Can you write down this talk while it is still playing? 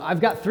I've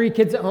got 3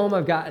 kids at home.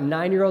 I've got a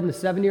 9-year-old and a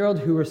 7-year-old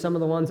who are some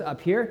of the ones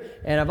up here.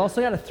 And I've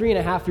also got a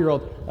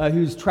 3.5-year-old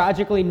who's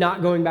tragically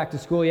not going back to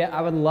school yet.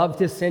 I would love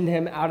to send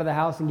him out of the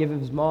house and give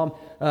his mom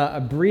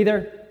a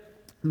breather.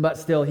 But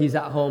still, he's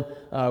at home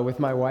with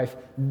my wife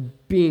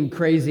being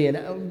crazy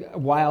and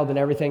wild and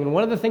everything. And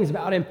one of the things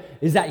about him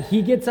is that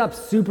he gets up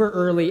super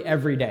early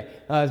every day.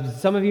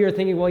 Some of you are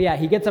thinking, well, yeah,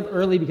 he gets up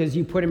early because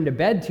you put him to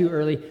bed too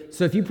early.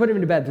 So if you put him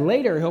to bed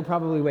later, he'll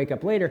probably wake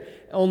up later.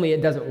 Only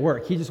it doesn't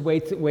work. He just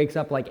wakes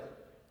up like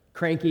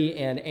cranky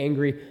and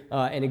angry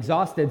and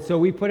exhausted. So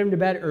we put him to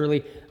bed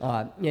early,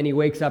 and he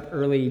wakes up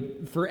early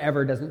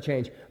forever, doesn't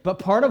change. But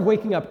part of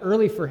waking up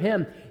early for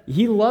him,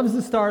 he loves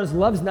the stars,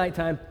 loves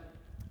nighttime.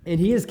 And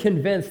he is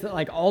convinced that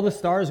like all the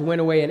stars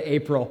went away in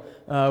April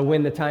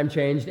when the time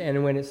changed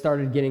and when it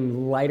started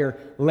getting lighter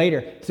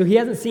later. So he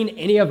hasn't seen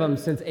any of them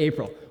since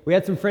April. We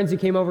had some friends who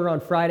came over on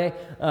Friday.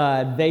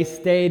 They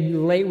stayed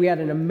late. We had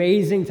an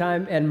amazing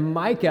time. And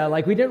Micah,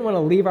 like we didn't want to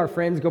leave our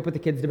friends, go put the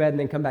kids to bed and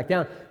then come back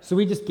down. So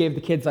we just gave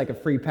the kids like a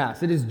free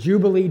pass. It is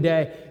Jubilee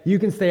Day. You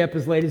can stay up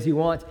as late as you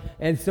want.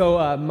 And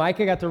so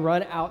Micah got to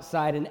run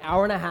outside an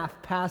hour and a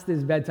half past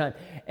his bedtime.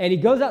 And he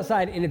goes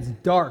outside and it's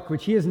dark,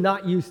 which he is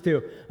not used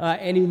to.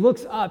 And he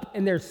looks up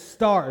and there's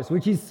stars,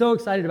 which he's so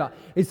excited about.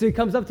 And so he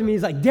comes up to me.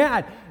 He's like,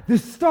 "Dad, the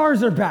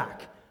stars are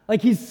back."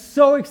 Like he's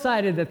so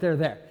excited that they're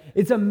there.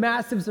 It's a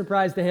massive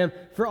surprise to him.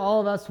 For all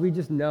of us, we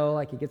just know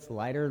like it gets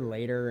lighter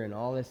later and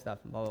all this stuff,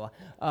 blah, blah,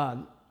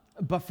 blah.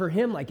 But for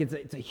him, like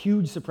it's a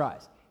huge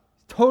surprise.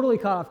 Totally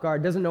caught off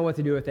guard, doesn't know what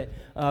to do with it.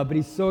 But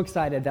he's so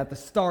excited that the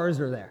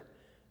stars are there.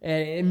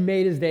 And it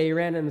made his day. He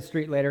ran in the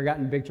street later, got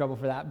in big trouble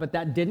for that. But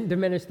that didn't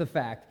diminish the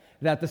fact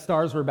that the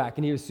stars were back,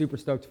 and he was super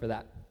stoked for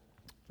that.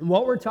 And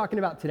what we're talking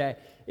about today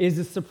is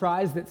a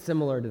surprise that's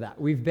similar to that.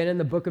 We've been in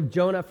the book of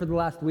Jonah for the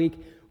last week.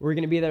 We're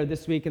going to be there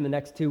this week and the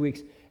next 2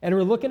 weeks. And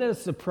we're looking at a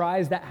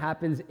surprise that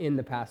happens in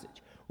the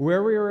passage.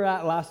 Where we were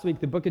at last week,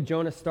 the book of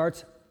Jonah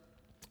starts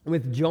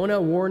with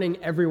Jonah warning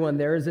everyone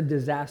there is a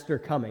disaster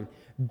coming.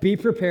 Be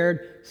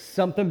prepared,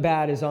 something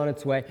bad is on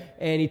its way.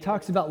 And he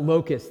talks about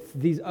locusts,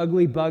 these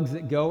ugly bugs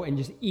that go and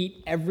just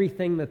eat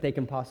everything that they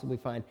can possibly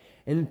find.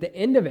 And at the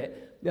end of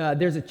it,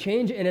 there's a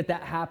change in it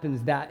that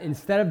happens, that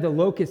instead of the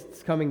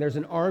locusts coming, there's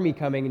an army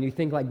coming, and you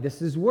think like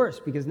this is worse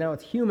because now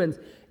it's humans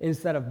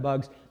instead of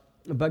bugs.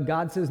 But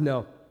God says,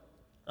 no,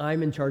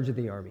 I'm in charge of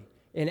the army.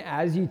 And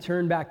as you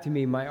turn back to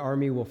me, my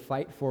army will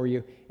fight for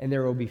you, and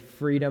there will be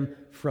freedom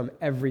from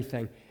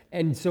everything.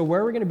 And so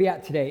where we're going to be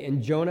at today,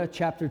 in Jonah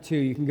chapter 2,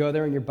 you can go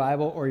there in your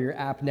Bible or your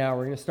app now.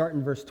 We're going to start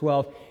in verse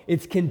 12.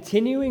 It's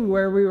continuing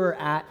where we were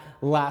at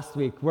last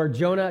week, where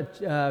Jonah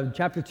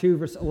chapter 2,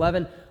 verse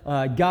 11,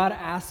 God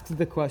asks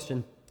the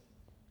question.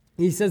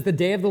 He says, "The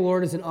day of the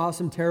Lord is an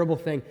awesome, terrible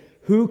thing.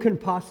 Who can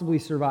possibly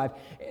survive?"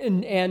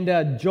 And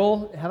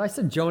Joel, have I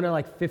said Jonah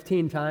like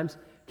 15 times?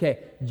 Okay,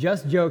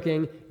 just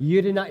joking.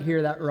 You did not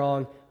hear that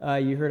wrong.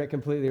 You heard it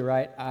completely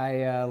right.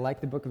 I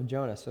like the book of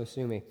Jonah, so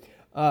sue me.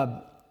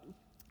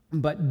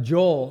 But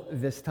Joel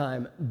this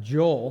time,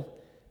 Joel.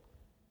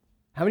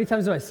 How many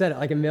times have I said it?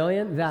 Like a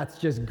million? That's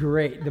just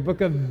great. The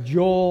book of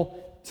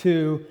Joel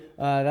 2,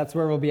 that's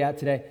where we'll be at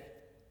today.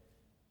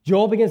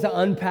 Joel begins to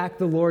unpack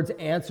the Lord's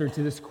answer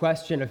to this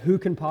question of who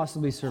can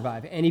possibly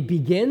survive. And he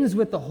begins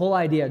with the whole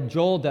idea,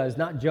 Joel does,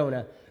 not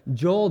Jonah,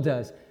 Joel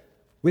does,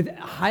 with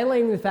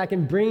highlighting the fact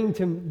and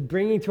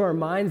bringing to our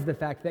minds the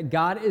fact that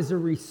God is a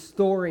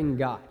restoring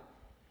God.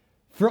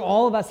 For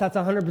all of us, that's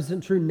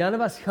 100% true. None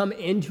of us come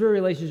into a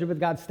relationship with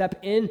God, step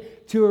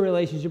into a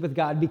relationship with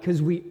God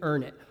because we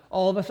earn it.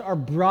 All of us are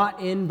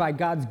brought in by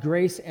God's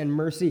grace and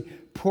mercy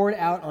poured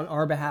out on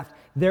our behalf.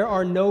 There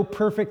are no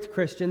perfect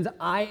Christians.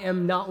 I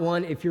am not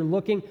one. If you're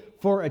looking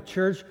for a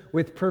church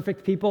with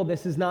perfect people,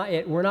 this is not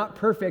it. We're not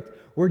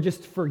perfect. We're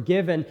just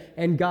forgiven,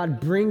 and God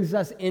brings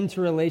us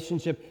into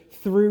relationship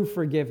through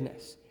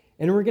forgiveness.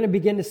 And we're going to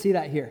begin to see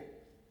that here.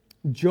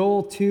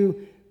 Joel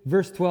 2,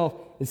 verse 12,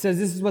 it says,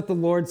 this is what the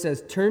Lord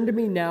says, "Turn to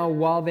me now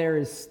while there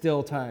is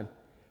still time."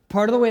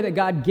 Part of the way that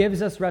God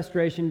gives us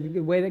restoration,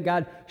 the way that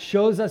God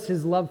shows us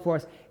his love for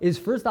us, is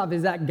first off,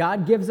 is that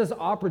God gives us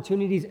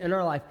opportunities in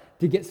our life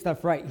to get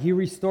stuff right. He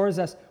restores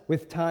us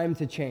with time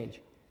to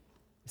change.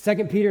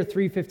 2 Peter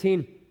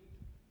 3:15,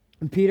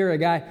 Peter, a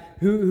guy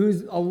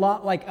who's a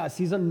lot like us,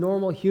 he's a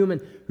normal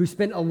human who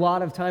spent a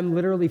lot of time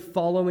literally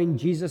following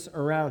Jesus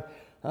around.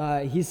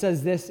 He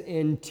says this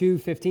in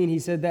 2:15. He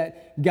said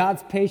that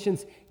God's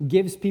patience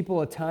gives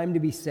people a time to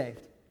be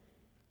saved.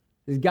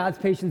 God's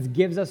patience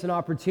gives us an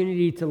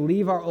opportunity to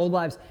leave our old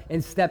lives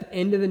and step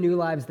into the new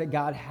lives that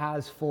God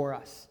has for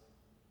us.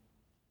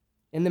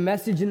 And the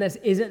message in this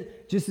isn't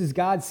just as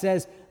God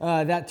says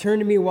that turn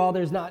to me while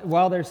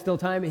there's still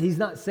time. He's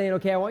not saying,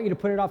 okay, I want you to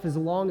put it off as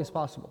long as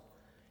possible.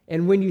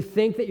 And when you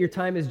think that your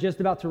time is just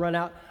about to run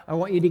out, I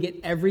want you to get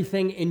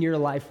everything in your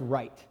life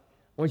right.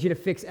 I want you to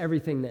fix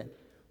everything then.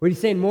 What he's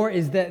saying more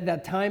is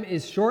that time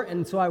is short,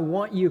 and so I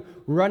want you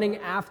running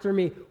after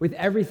me with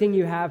everything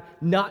you have,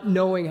 not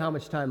knowing how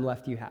much time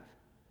left you have.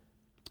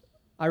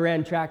 I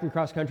ran track and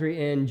cross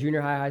country in junior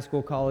high, high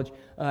school, college,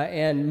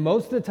 and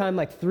most of the time,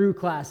 like through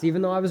class,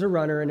 even though I was a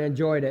runner and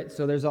enjoyed it,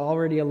 so there's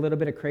already a little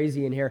bit of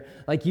crazy in here,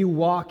 like you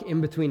walk in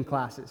between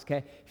classes,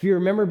 okay? If you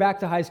remember back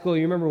to high school,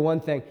 you remember one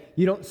thing,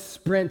 you don't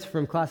sprint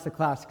from class to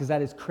class because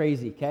that is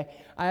crazy, okay?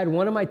 I had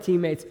one of my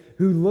teammates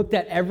who looked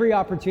at every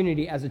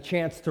opportunity as a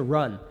chance to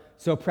run.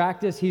 So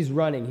practice, he's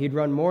running. He'd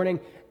run morning,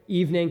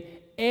 evening,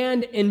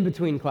 and in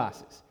between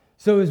classes.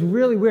 So it was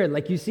really weird.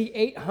 Like you see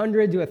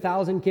 800 to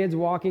 1,000 kids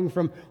walking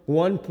from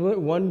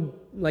one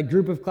like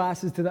group of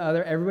classes to the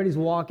other. Everybody's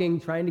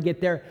walking, trying to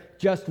get there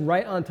just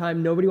right on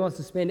time. Nobody wants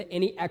to spend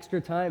any extra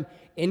time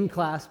in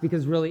class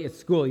because really it's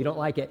school. You don't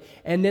like it.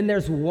 And then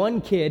there's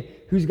one kid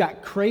who's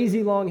got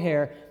crazy long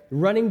hair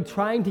running,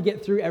 trying to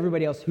get through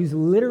everybody else, who's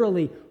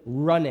literally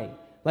running.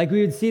 Like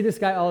we would see this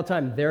guy all the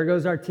time. There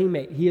goes our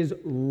teammate. He is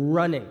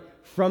running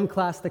from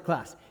class to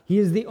class. He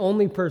is the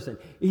only person.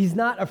 He's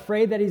not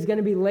afraid that he's going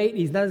to be late.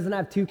 He doesn't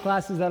have two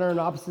classes that are on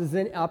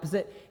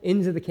opposite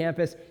ends of the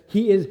campus.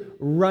 He is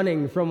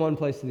running from one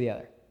place to the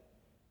other.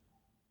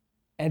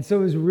 And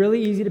so it was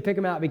really easy to pick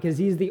him out because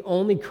he's the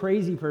only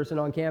crazy person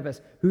on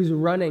campus who's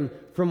running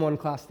from one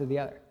class to the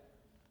other.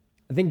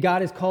 I think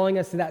God is calling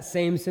us to that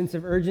same sense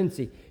of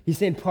urgency. He's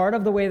saying part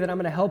of the way that I'm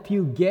going to help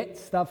you get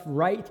stuff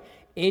right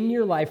in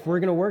your life, we're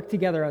going to work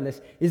together on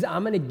this, is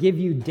I'm going to give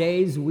you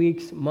days,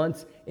 weeks,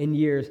 months, and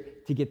years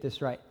to get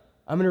this right.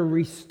 I'm going to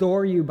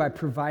restore you by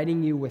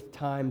providing you with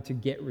time to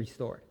get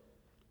restored.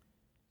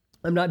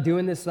 I'm not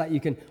doing this so that you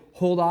can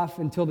hold off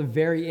until the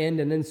very end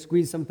and then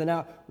squeeze something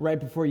out right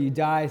before you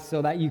die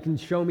so that you can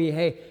show me,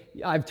 hey,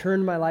 I've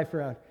turned my life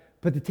around.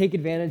 But to take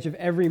advantage of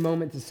every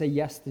moment to say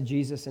yes to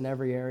Jesus in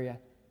every area.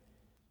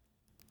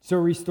 So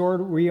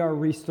we are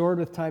restored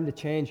with time to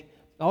change.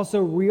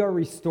 Also, we are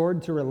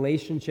restored to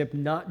relationship,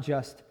 not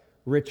just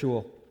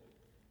ritual.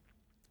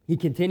 He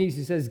continues,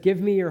 he says,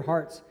 give me your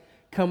hearts.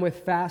 Come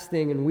with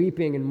fasting and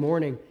weeping and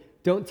mourning.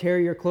 Don't tear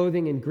your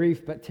clothing in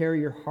grief, but tear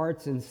your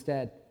hearts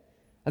instead.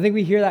 I think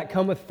we hear that,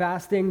 come with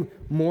fasting,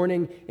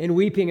 mourning, and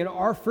weeping, and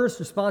our first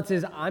response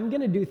is, I'm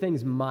going to do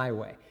things my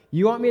way.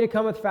 You want me to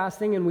come with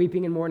fasting and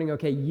weeping and mourning?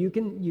 Okay, you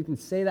can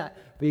say that,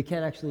 but you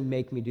can't actually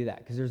make me do that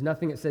because there's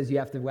nothing that says you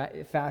have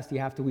to fast, you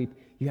have to weep,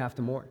 you have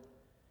to mourn.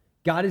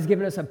 God has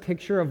given us a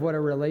picture of what a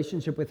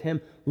relationship with Him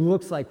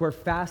looks like. We're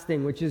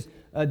fasting, which is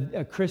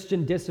a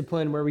Christian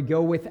discipline where we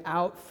go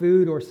without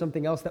food or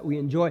something else that we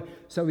enjoy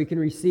so we can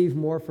receive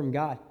more from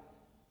God.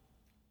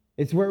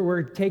 It's where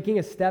we're taking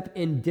a step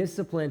in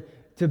discipline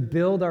to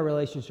build our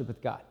relationship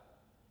with God.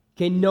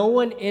 Okay, no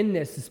one in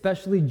this,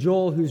 especially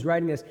Joel who's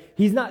writing this,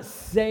 he's not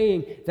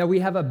saying that we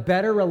have a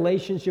better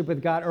relationship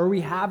with God or we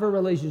have a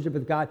relationship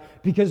with God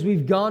because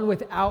we've gone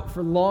without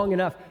for long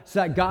enough so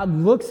that God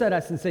looks at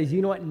us and says,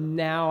 you know what,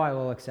 now I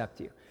will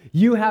accept you.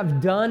 You have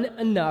done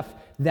enough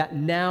that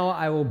now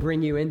I will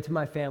bring you into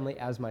my family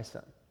as my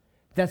son.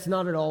 That's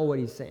not at all what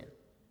he's saying.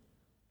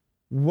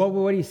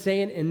 What he's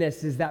saying in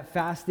this is that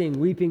fasting,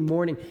 weeping,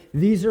 mourning,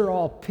 these are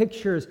all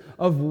pictures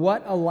of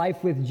what a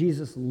life with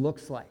Jesus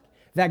looks like.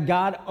 That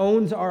God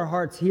owns our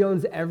hearts. He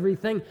owns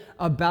everything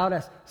about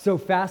us. So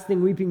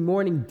fasting, weeping,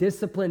 mourning,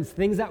 disciplines,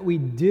 things that we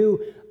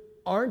do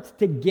aren't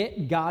to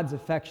get God's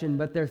affection,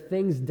 but they're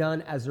things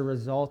done as a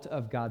result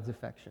of God's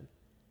affection.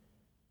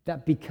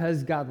 That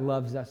because God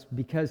loves us,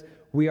 because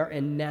we are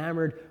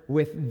enamored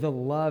with the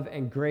love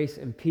and grace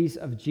and peace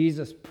of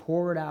Jesus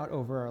poured out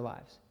over our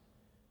lives.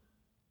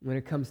 When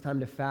it comes time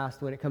to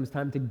fast, when it comes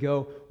time to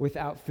go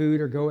without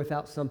food or go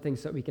without something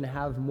so that we can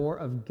have more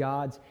of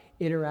God's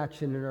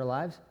interaction in our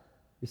lives,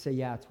 we say,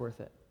 yeah, it's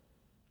worth it.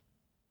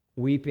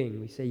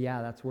 Weeping, we say,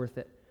 yeah, that's worth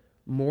it.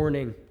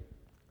 Mourning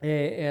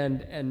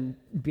and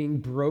being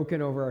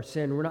broken over our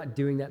sin, we're not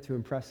doing that to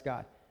impress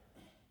God.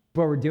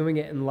 But we're doing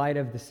it in light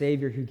of the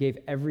Savior who gave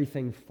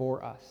everything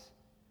for us.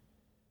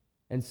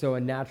 And so a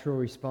natural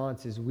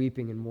response is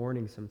weeping and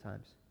mourning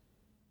sometimes.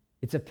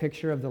 It's a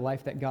picture of the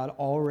life that God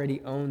already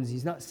owns.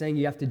 He's not saying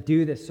you have to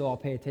do this so I'll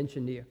pay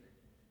attention to you.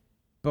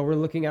 But we're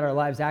looking at our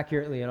lives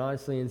accurately and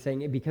honestly and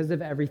saying, because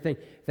of everything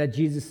that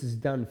Jesus has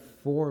done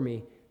for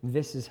me,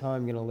 this is how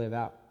I'm going to live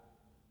out.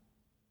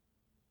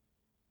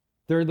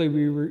 Thirdly,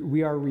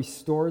 we are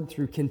restored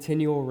through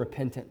continual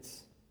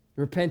repentance.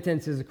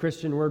 Repentance is a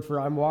Christian word for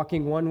I'm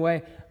walking one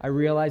way, I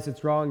realize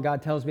it's wrong,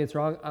 God tells me it's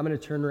wrong, I'm going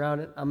to turn around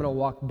and I'm going to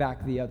walk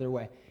back the other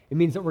way. It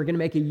means that we're going to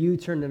make a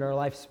U-turn in our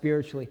life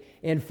spiritually.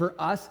 And for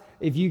us,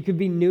 if you could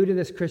be new to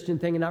this Christian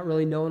thing and not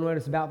really knowing what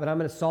it's about, but I'm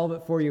going to solve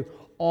it for you,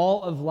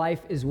 all of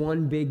life is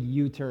one big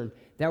U-turn.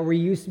 That we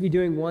used to be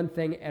doing one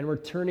thing and we're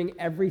turning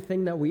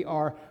everything that we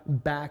are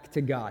back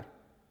to God.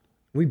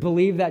 We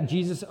believe that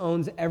Jesus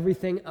owns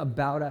everything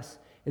about us.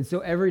 And so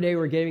every day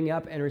we're getting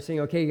up and we're saying,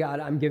 okay,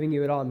 God, I'm giving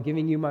you it all. I'm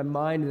giving you my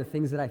mind, the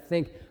things that I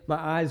think, my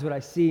eyes, what I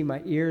see,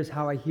 my ears,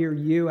 how I hear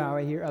you, how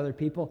I hear other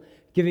people,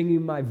 giving you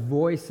my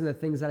voice and the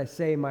things that I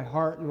say, my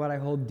heart and what I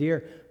hold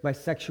dear, my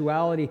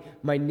sexuality,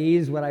 my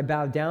knees, what I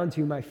bow down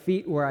to, my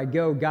feet, where I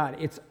go. God,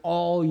 it's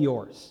all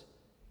yours.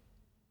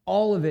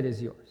 All of it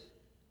is yours.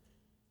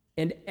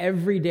 And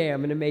every day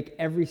I'm going to make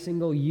every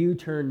single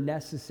U-turn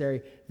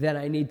necessary that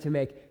I need to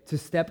make to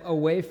step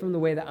away from the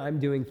way that I'm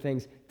doing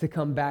things to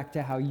come back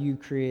to how you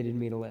created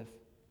me to live.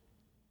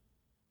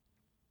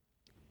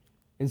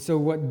 And so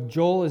what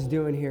Joel is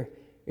doing here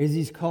is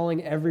he's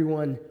calling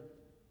everyone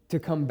to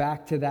come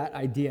back to that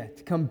idea,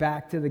 to come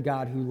back to the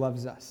God who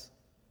loves us.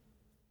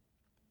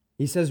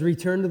 He says,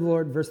 return to the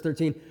Lord, verse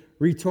 13,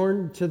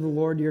 return to the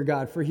Lord your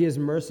God, for he is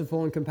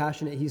merciful and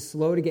compassionate. He's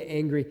slow to get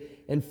angry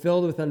and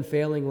filled with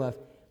unfailing love.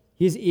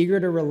 He's eager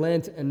to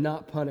relent and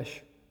not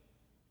punish.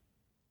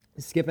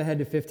 Skip ahead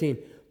to 15.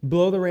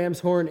 Blow the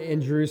ram's horn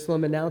in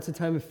Jerusalem, announce a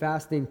time of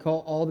fasting, call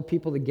all the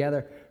people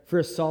together for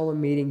a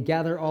solemn meeting,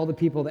 gather all the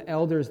people, the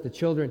elders, the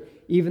children,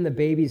 even the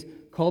babies,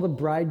 call the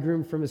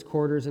bridegroom from his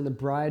quarters and the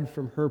bride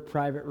from her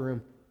private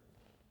room.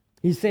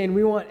 He's saying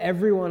we want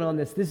everyone on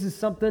this. This is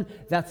something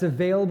that's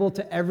available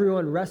to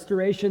everyone.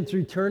 Restoration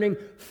through turning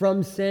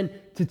from sin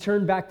to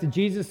turn back to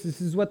Jesus.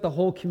 This is what the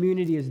whole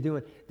community is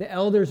doing. The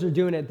elders are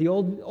doing it. The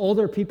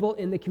older people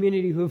in the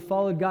community who have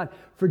followed God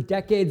for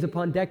decades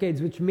upon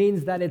decades, which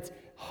means that it's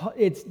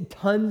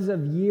tons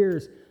of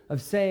years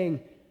of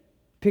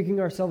picking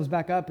ourselves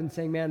back up and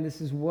saying, man,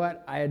 this is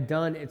what I had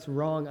done. It's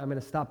wrong. I'm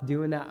going to stop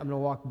doing that. I'm going to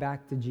walk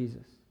back to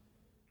Jesus.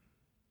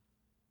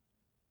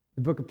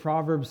 The book of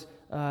Proverbs,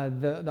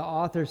 the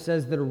author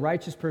says that a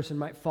righteous person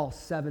might fall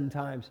 7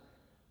 times,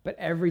 but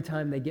every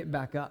time they get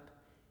back up.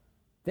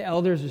 The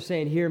elders are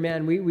saying here,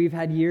 man, we've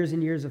had years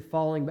and years of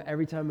falling, but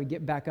every time we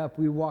get back up,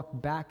 we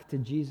walk back to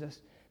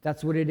Jesus.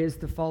 That's what it is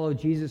to follow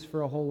Jesus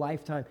for a whole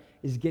lifetime,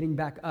 is getting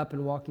back up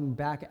and walking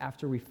back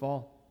after we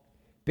fall.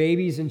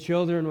 Babies and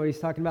children, what he's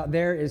talking about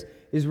there is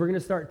we're going to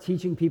start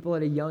teaching people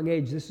at a young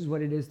age, this is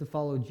what it is to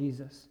follow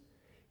Jesus.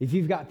 If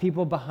you've got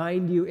people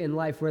behind you in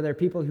life, where there are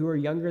people who are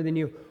younger than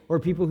you, or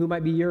people who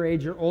might be your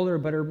age or older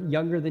but are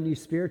younger than you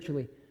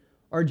spiritually,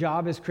 our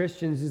job as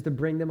Christians is to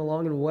bring them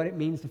along in what it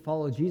means to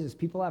follow Jesus.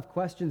 People have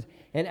questions,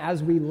 and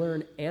as we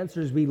learn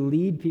answers, we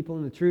lead people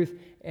in the truth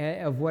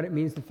of what it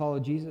means to follow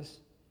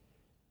Jesus.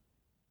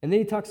 And then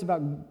he talks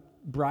about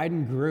bride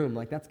and groom.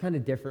 Like, that's kind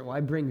of different. Why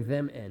bring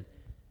them in?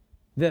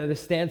 The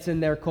stance in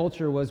their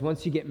culture was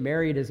once you get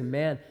married as a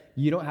man,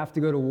 you don't have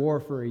to go to war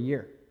for a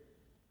year.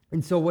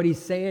 And so what he's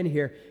saying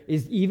here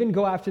is even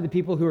go after the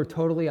people who are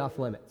totally off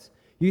limits.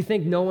 You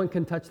think no one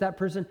can touch that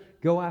person?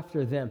 Go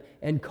after them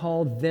and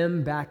call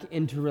them back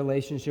into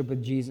relationship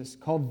with Jesus.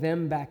 Call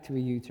them back to a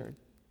U-turn.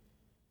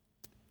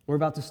 We're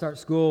about to start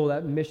school.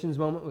 That missions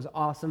moment was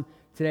awesome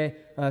today.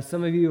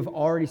 Some of you have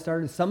already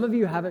started. Some of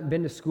you haven't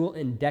been to school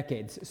in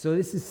decades. So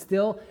this is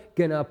still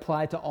going to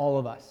apply to all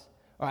of us.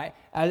 All right,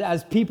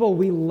 as people,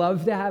 we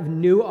love to have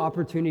new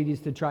opportunities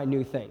to try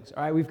new things.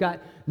 All right, we've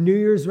got New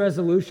Year's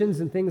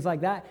resolutions and things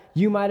like that.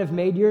 You might have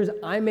made yours.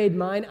 I made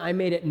mine. I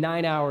made it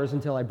 9 hours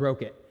until I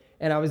broke it.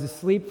 And I was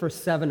asleep for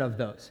 7 of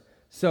those.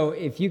 So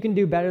if you can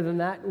do better than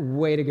that,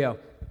 way to go.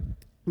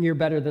 You're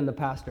better than the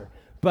pastor.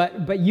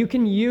 But you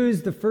can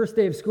use the first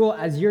day of school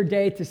as your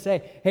day to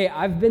say, hey,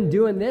 I've been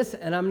doing this,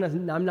 and I'm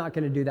not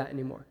going to do that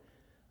anymore.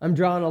 I'm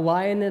drawing a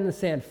line in the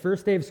sand.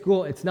 First day of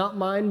school, it's not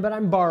mine, but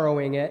I'm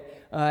borrowing it.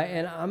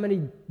 And I'm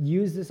going to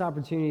use this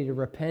opportunity to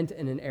repent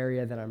in an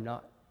area that I'm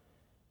not.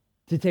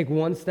 To take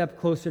one step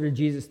closer to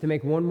Jesus, to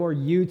make one more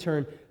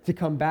U-turn, to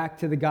come back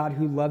to the God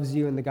who loves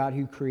you and the God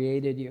who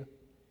created you.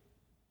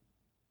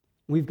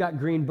 We've got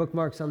green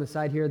bookmarks on the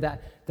side here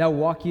that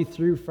walk you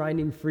through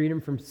finding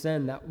freedom from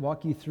sin, that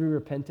walk you through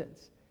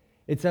repentance.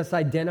 It's us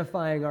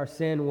identifying our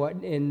sin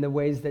in the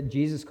ways that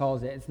Jesus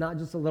calls it. It's not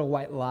just a little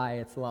white lie,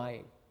 it's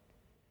lying.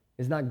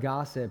 It's not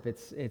gossip,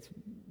 it's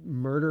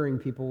murdering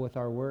people with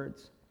our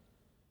words.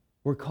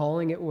 We're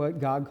calling it what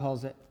God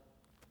calls it.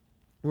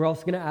 We're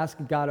also going to ask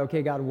God,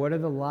 okay, God, what are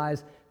the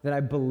lies that I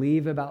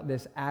believe about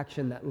this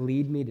action that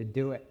lead me to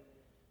do it?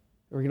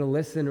 We're going to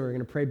listen, and we're going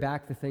to pray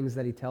back the things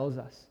that he tells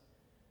us.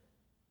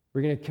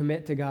 We're going to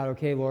commit to God,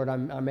 okay, Lord,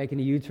 I'm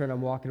making a U-turn,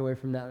 I'm walking away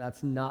from that.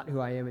 That's not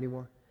who I am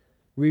anymore.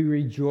 We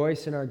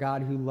rejoice in our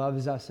God who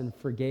loves us and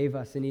forgave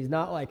us. And he's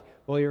not like,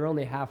 well, you're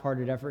only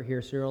half-hearted effort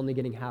here, so you're only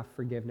getting half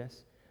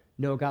forgiveness.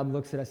 No, God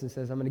looks at us and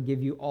says, I'm going to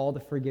give you all the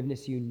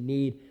forgiveness you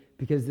need,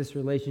 because this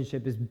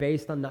relationship is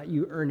based on not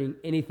you earning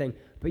anything,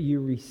 but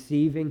you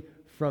receiving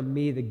from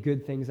me the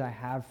good things I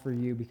have for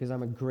you, because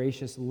I'm a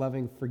gracious,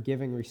 loving,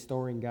 forgiving,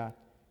 restoring God.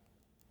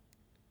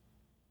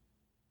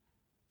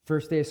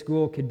 First day of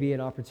school could be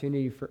an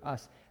opportunity for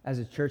us as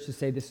a church to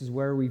say this is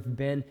where we've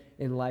been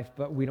in life,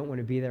 but we don't want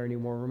to be there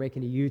anymore. We're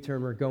making a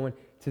U-turn. We're going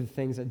to the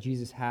things that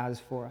Jesus has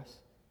for us.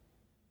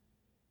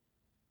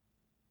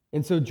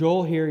 And so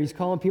Joel here, he's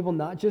calling people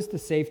not just to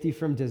safety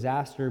from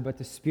disaster, but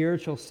to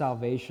spiritual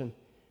salvation,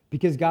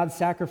 because God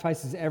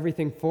sacrifices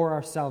everything for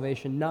our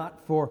salvation,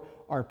 not for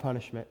our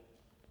punishment.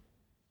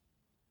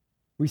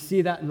 We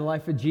see that in the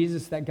life of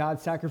Jesus, that God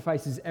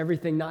sacrifices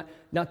everything, not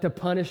to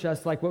punish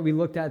us like what we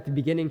looked at the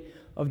beginning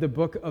of the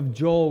book of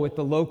Joel with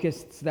the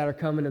locusts that are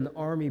coming in the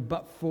army,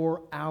 but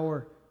for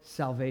our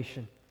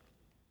salvation.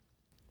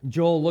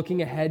 Joel,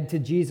 looking ahead to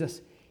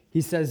Jesus,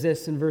 he says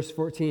this in verse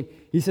 14.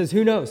 He says,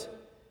 who knows?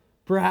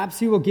 Perhaps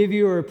he will give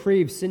you a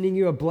reprieve, sending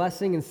you a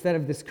blessing instead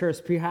of this curse.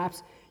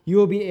 Perhaps you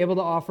will be able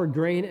to offer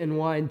grain and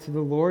wine to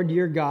the Lord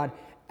your God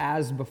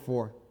as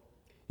before.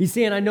 He's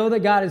saying, I know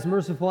that God is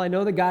merciful. I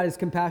know that God is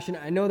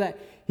compassionate. I know that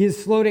he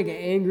is slow to get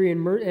angry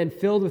and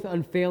filled with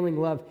unfailing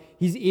love.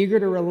 He's eager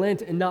to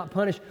relent and not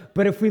punish.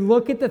 But if we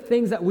look at the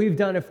things that we've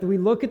done, if we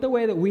look at the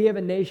way that we as a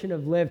nation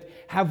have lived,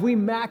 have we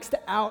maxed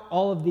out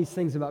all of these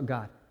things about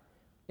God?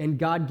 And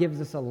God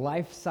gives us a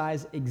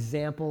life-size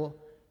example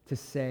to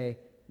say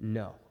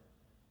no.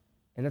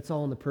 And that's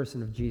all in the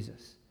person of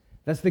Jesus.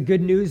 That's the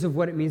good news of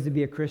what it means to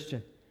be a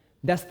Christian.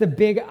 That's the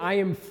big I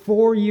am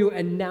for you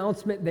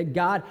announcement that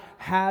God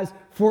has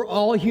for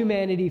all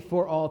humanity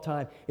for all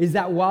time. Is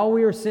that while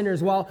we were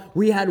sinners, while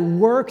we had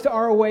worked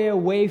our way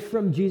away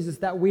from Jesus,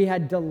 that we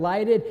had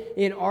delighted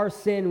in our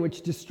sin,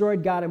 which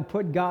destroyed God and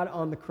put God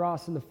on the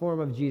cross in the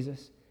form of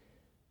Jesus.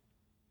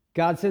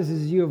 God says,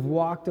 as you have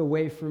walked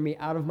away from me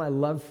out of my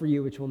love for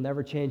you, which will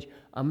never change,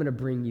 I'm going to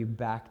bring you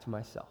back to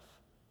myself.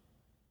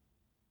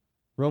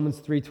 Romans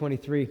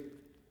 3:23,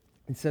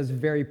 it says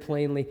very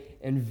plainly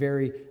and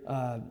very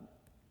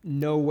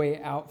no way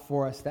out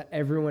for us that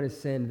everyone has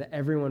sinned, that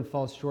everyone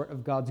falls short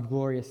of God's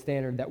glorious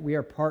standard, that we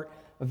are part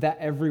of that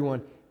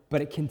everyone.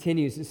 But it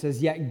continues. It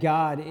says, yet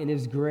God in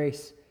his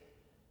grace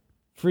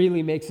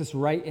freely makes us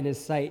right in his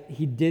sight.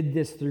 He did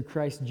this through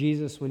Christ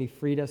Jesus when he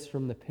freed us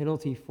from the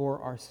penalty for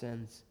our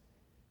sins.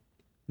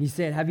 He's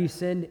saying, have you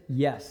sinned?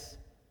 Yes.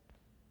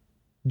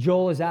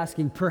 Joel is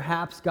asking,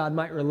 perhaps God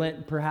might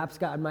relent. Perhaps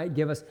God might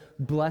give us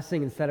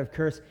blessing instead of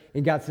curse.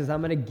 And God says, I'm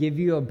going to give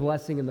you a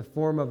blessing in the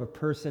form of a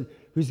person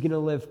who's going to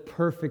live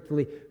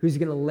perfectly, who's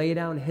going to lay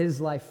down his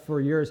life for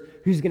yours,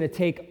 who's going to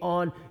take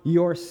on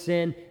your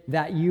sin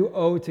that you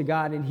owe to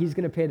God, and he's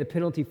going to pay the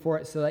penalty for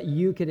it so that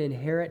you can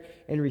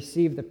inherit and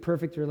receive the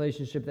perfect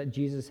relationship that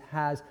Jesus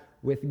has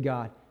with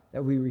God,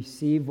 that we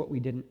receive what we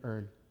didn't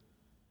earn.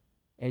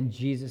 And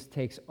Jesus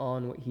takes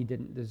on what he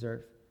didn't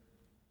deserve.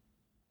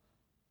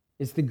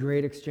 It's the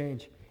great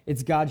exchange.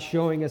 It's God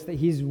showing us that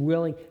he's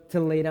willing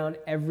to lay down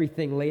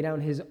everything, lay down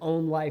his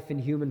own life in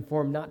human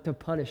form, not to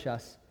punish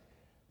us,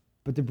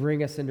 but to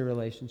bring us into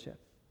relationship.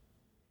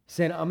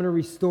 Saying, I'm going to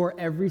restore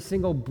every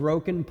single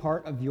broken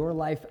part of your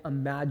life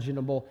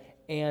imaginable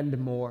and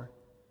more.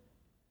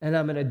 And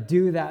I'm going to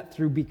do that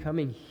through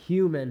becoming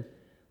human,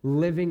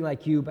 living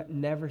like you, but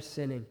never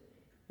sinning,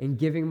 and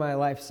giving my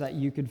life so that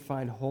you could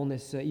find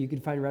wholeness, so that you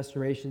could find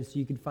restoration, so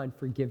you could find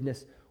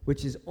forgiveness,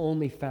 which is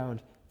only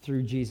found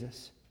through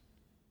Jesus.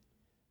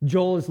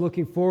 Joel is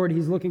looking forward.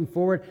 He's looking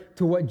forward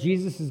to what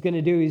Jesus is going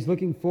to do. He's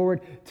looking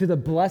forward to the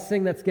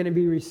blessing that's going to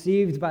be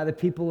received by the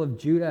people of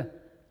Judah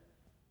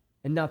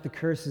and not the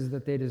curses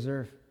that they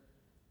deserve.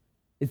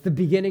 It's the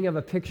beginning of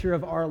a picture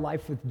of our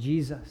life with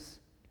Jesus.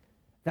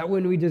 That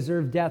when we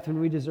deserve death, when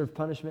we deserve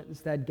punishment,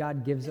 instead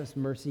God gives us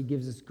mercy,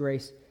 gives us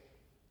grace,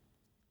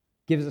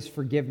 gives us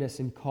forgiveness,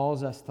 and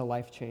calls us to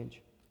life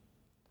change.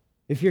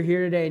 If you're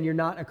here today and you're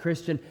not a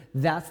Christian,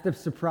 that's the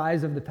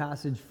surprise of the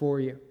passage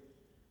for you.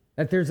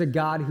 That there's a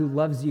God who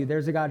loves you.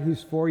 There's a God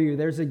who's for you.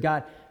 There's a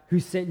God who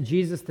sent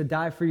Jesus to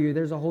die for you.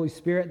 There's a Holy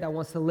Spirit that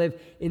wants to live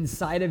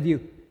inside of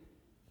you.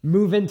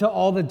 Move into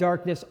all the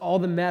darkness, all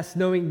the mess,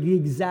 knowing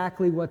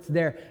exactly what's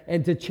there,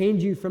 and to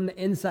change you from the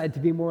inside to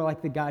be more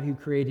like the God who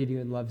created you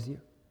and loves you.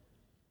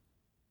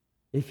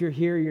 If you're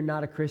here, you're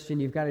not a Christian,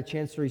 you've got a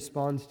chance to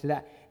respond to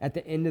that at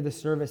the end of the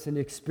service and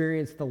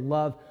experience the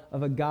love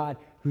of a God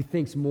who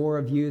thinks more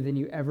of you than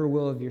you ever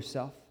will of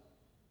yourself.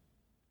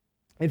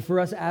 And for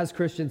us as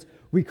Christians,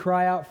 we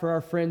cry out for our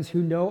friends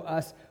who know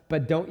us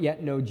but don't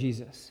yet know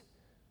Jesus.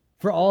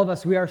 For all of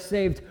us, we are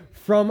saved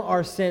from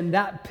our sin.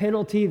 That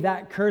penalty,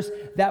 that curse,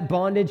 that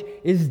bondage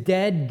is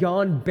dead,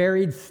 gone,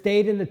 buried,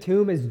 stayed in the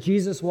tomb as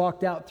Jesus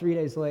walked out 3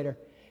 days later.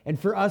 And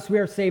for us, we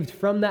are saved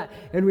from that,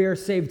 and we are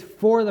saved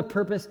for the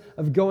purpose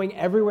of going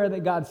everywhere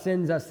that God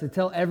sends us to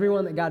tell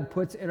everyone that God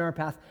puts in our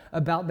path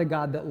about the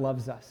God that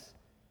loves us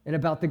and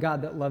about the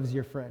God that loves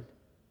your friend.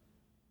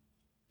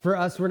 For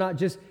us, we're not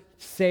just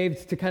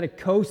saved to kind of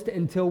coast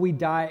until we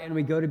die and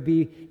we go to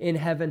be in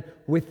heaven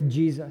with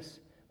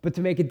Jesus, but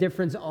to make a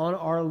difference on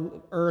our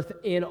earth,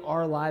 in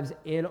our lives,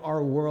 in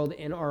our world,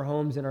 in our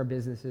homes, in our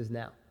businesses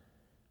now.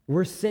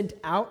 We're sent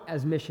out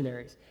as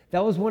missionaries.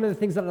 That was one of the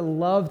things that I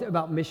loved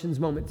about Missions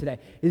Moment today,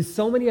 is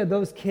so many of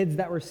those kids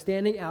that were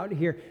standing out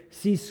here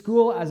see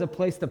school as a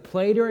place to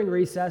play during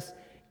recess,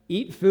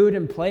 eat food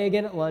and play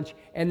again at lunch,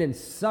 and then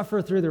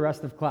suffer through the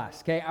rest of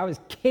class, okay? I was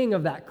king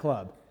of that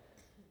club.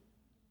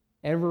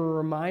 And we're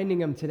reminding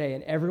them today,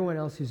 and everyone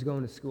else who's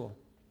going to school,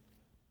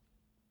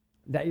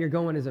 that you're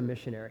going as a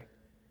missionary.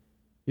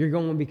 You're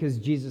going because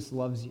Jesus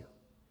loves you.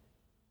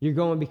 You're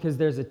going because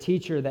there's a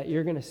teacher that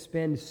you're going to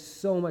spend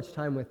so much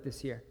time with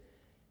this year.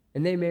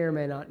 And they may or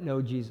may not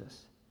know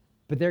Jesus,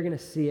 but they're going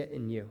to see it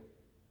in you.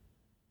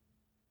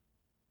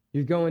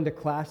 You're going to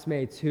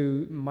classmates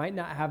who might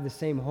not have the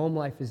same home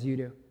life as you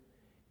do.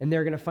 And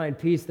they're going to find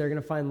peace. They're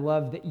going to find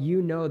love that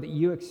you know that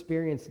you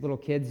experience, little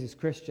kids, as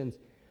Christians.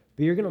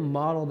 But you're going to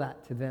model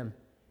that to them.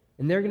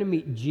 And they're going to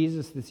meet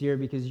Jesus this year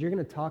because you're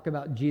going to talk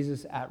about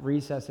Jesus at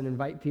recess and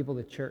invite people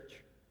to church.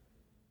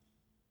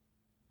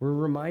 We're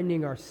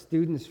reminding our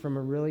students from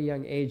a really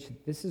young age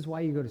that this is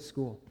why you go to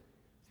school.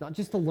 It's not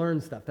just to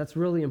learn stuff. That's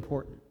really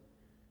important.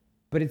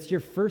 But it's your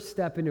first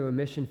step into a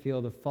mission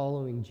field of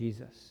following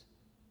Jesus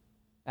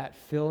at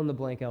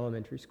fill-in-the-blank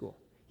elementary school.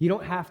 You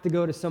don't have to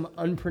go to some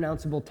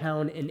unpronounceable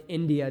town in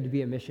India to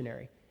be a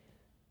missionary.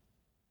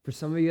 For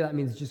some of you, that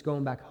means just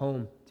going back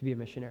home to be a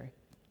missionary.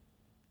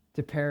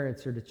 To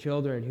parents or to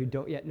children who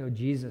don't yet know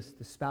Jesus,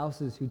 to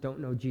spouses who don't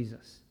know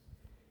Jesus.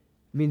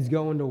 It means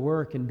going to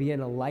work and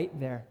being a light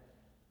there.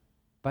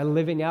 By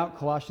living out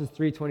Colossians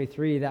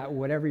 3:23, that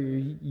whatever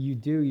you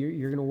do,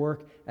 you're going to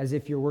work as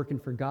if you're working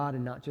for God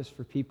and not just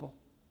for people.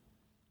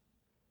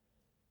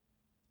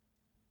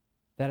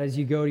 That as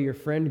you go to your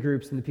friend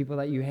groups and the people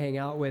that you hang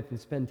out with and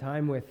spend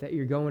time with, that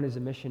you're going as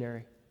a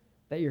missionary,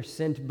 that you're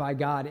sent by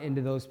God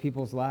into those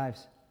people's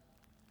lives.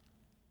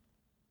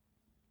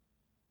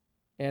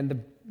 And the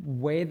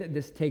way that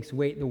this takes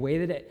weight, the way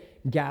that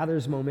it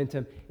gathers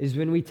momentum, is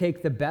when we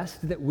take the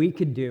best that we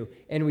could do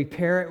and we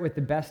pair it with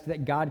the best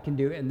that God can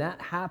do, and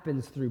that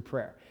happens through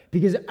prayer.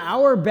 Because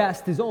our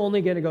best is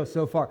only going to go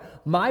so far.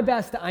 My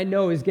best, I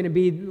know, is going to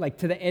be like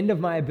to the end of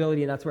my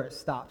ability, and that's where it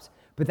stops.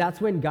 But that's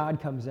when God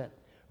comes in.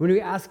 When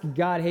we ask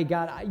God, hey,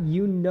 God,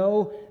 you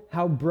know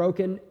how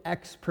broken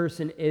X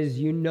person is.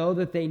 You know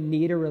that they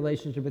need a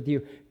relationship with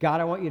you. God,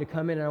 I want you to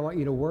come in and I want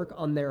you to work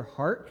on their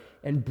heart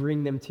and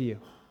bring them to you.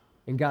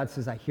 And God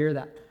says, I hear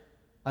that.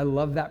 I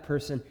love that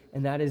person,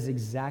 and that is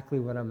exactly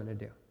what I'm going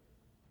to do.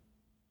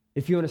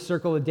 If you want to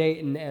circle a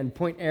date and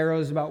point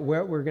arrows about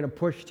where we're going to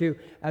push to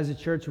as a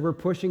church, we're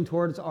pushing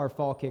towards our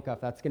fall kickoff.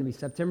 That's going to be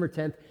September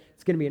 10th.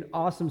 It's going to be an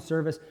awesome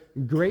service,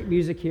 great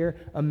music here,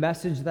 a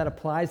message that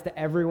applies to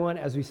everyone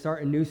as we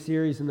start a new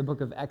series in the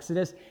book of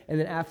Exodus. And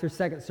then after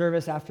second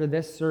service, after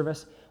this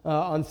service,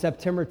 on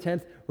September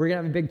 10th, we're going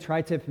to have a big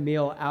tri-tip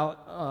meal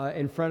out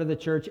in front of the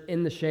church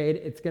in the shade.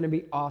 It's going to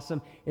be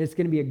awesome, and it's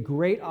going to be a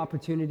great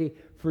opportunity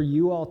for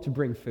you all to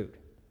bring food.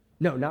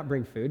 No, not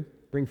bring food,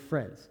 bring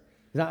friends.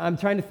 I'm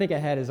trying to think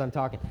ahead as I'm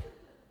talking.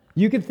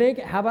 You could think,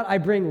 how about I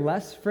bring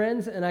less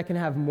friends and I can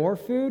have more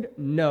food?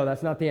 No,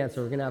 that's not the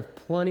answer. We're going to have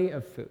plenty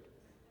of food.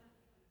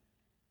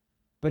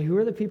 But who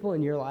are the people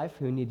in your life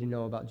who need to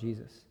know about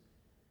Jesus?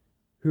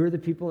 Who are the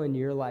people in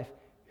your life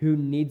who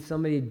need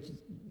somebody,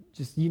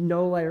 just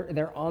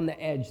they're on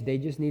the edge. They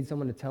just need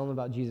someone to tell them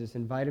about Jesus.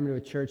 Invite them to a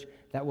church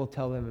that will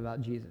tell them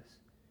about Jesus.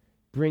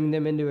 Bring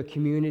them into a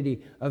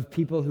community of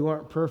people who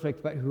aren't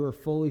perfect but who are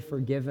fully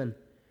forgiven,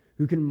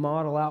 who can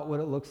model out what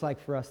it looks like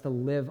for us to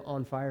live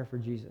on fire for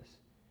Jesus.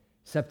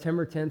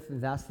 September 10th,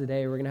 that's the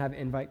day. We're going to have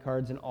invite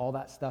cards and all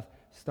that stuff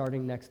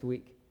starting next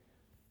week.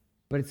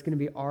 But it's going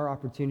to be our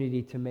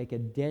opportunity to make a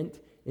dent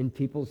in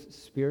people's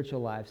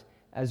spiritual lives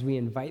as we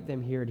invite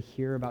them here to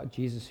hear about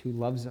Jesus who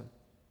loves them.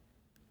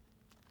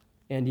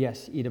 And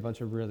yes, eat a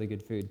bunch of really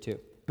good food too.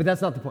 But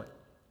that's not the point.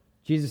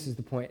 Jesus is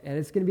the point. And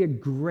it's going to be a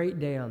great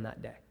day on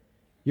that day.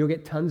 You'll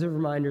get tons of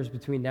reminders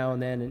between now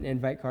and then and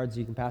invite cards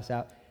you can pass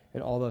out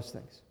and all those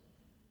things.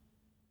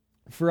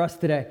 For us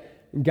today,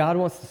 God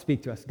wants to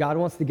speak to us. God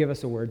wants to give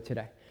us a word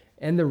today.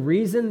 And the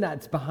reason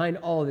that's behind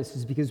all of this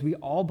is because we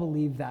all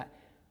believe that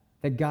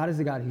God is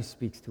a God who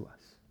speaks to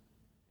us.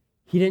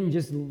 He didn't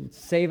just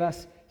save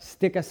us,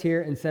 stick us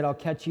here, and said, I'll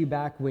catch you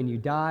back when you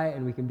die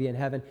and we can be in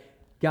heaven.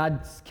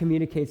 God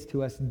communicates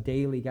to us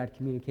daily. God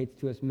communicates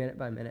to us minute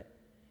by minute.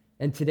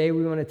 And today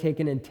we want to take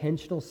an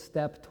intentional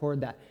step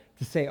toward that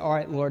to say, all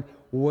right, Lord,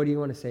 what do you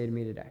want to say to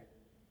me today?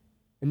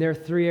 And there are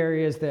three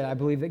areas that I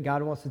believe that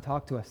God wants to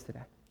talk to us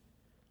today.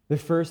 The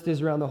first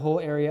is around the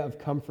whole area of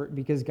comfort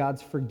because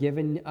God's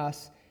forgiven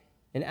us.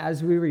 And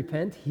as we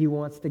repent, he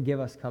wants to give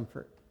us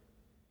comfort.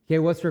 Okay,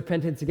 what's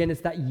repentance? Again,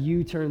 it's that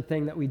U-turn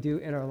thing that we do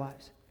in our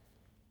lives.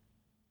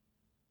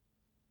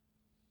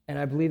 And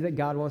I believe that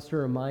God wants to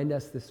remind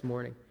us this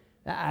morning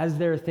that as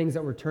there are things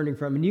that we're turning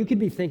from, and you could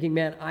be thinking,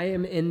 man, I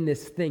am in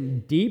this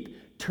thing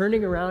deep.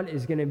 Turning around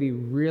is going to be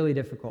really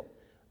difficult.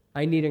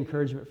 I need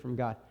encouragement from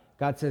God.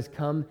 God says,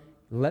 come,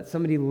 let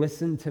somebody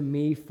listen to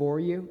me for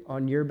you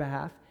on your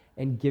behalf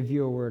and give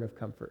you a word of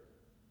comfort.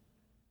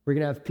 We're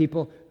going to have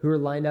people who are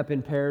lined up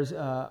in pairs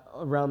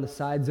around the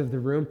sides of the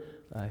room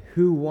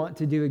who want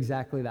to do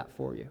exactly that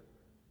for you.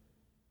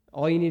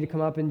 All you need to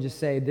come up and just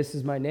say, this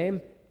is my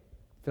name,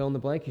 fill in the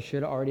blank. You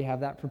should already have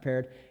that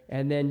prepared.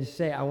 And then just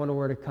say, I want a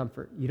word of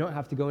comfort. You don't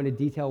have to go into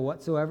detail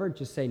whatsoever.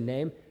 Just say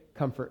name,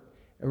 comfort.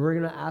 And we're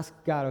going to ask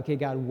God, okay,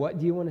 God, what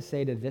do you want to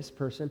say to this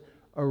person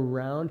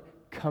around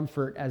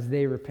comfort as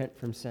they repent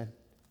from sin?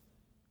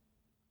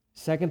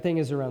 Second thing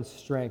is around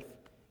strength.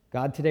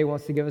 God today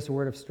wants to give us a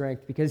word of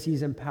strength because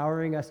he's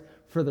empowering us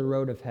for the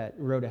road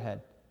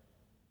ahead.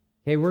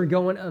 Okay, we're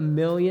going a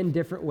million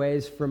different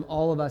ways from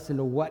all of us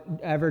into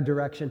whatever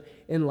direction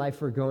in life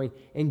we're going,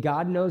 and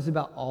God knows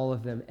about all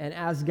of them. And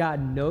as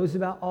God knows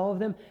about all of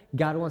them,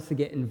 God wants to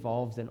get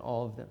involved in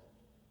all of them.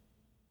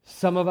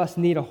 Some of us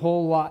need a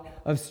whole lot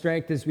of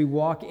strength as we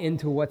walk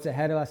into what's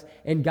ahead of us,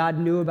 and God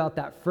knew about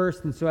that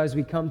first. And so as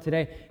we come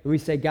today and we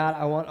say, God,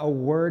 I want a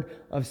word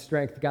of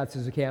strength, God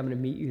says, okay, I'm going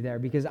to meet you there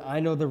because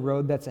I know the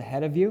road that's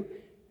ahead of you,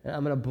 and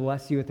I'm going to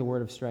bless you with the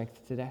word of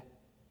strength today.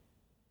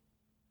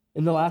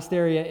 And the last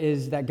area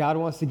is that God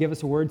wants to give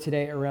us a word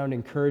today around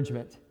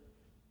encouragement,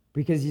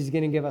 because he's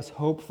going to give us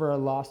hope for our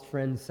lost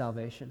friend's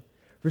salvation.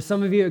 For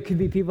some of you, it could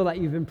be people that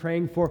you've been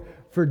praying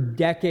for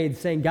decades,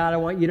 saying, God, I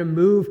want you to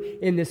move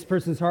in this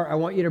person's heart. I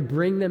want you to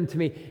bring them to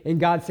me. And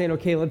God's saying,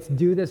 okay, let's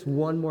do this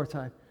one more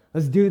time.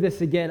 Let's do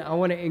this again. I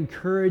want to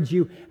encourage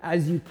you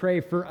as you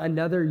pray for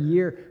another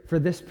year for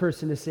this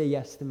person to say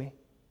yes to me.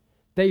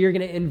 That you're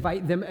going to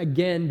invite them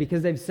again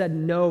because they've said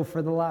no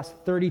for the last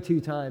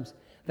 32 times.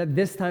 That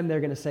this time they're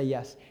going to say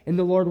yes. And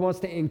the Lord wants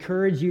to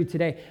encourage you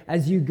today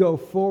as you go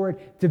forward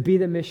to be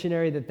the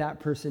missionary that that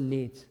person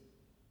needs.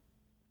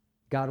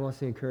 God wants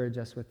to encourage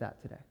us with that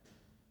today.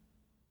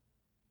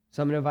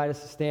 So I'm going to invite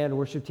us to stand. The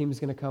worship team is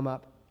going to come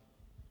up.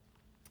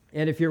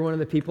 And if you're one of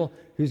the people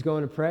who's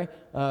going to pray,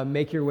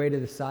 make your way to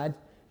the side.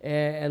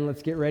 And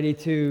let's get ready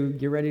to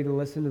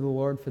listen to the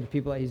Lord for the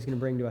people that he's going to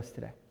bring to us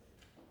today.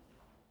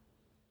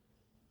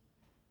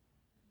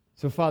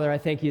 So, Father, I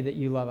thank you that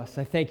you love us.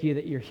 I thank you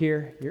that you're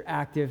here, you're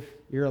active,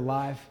 you're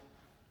alive.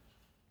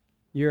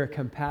 You're a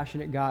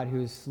compassionate God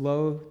who is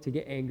slow to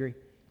get angry,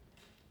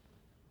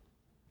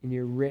 and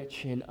you're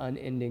rich in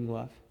unending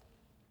love.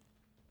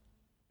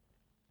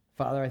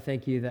 Father, I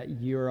thank you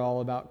that you're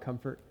all about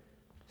comfort,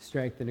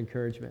 strength, and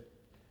encouragement.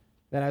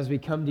 That as we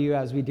come to you,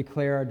 as we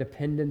declare our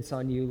dependence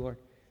on you, Lord,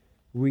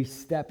 we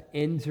step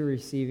into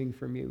receiving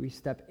from you. We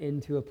step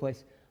into a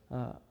place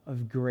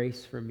of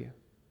grace from you.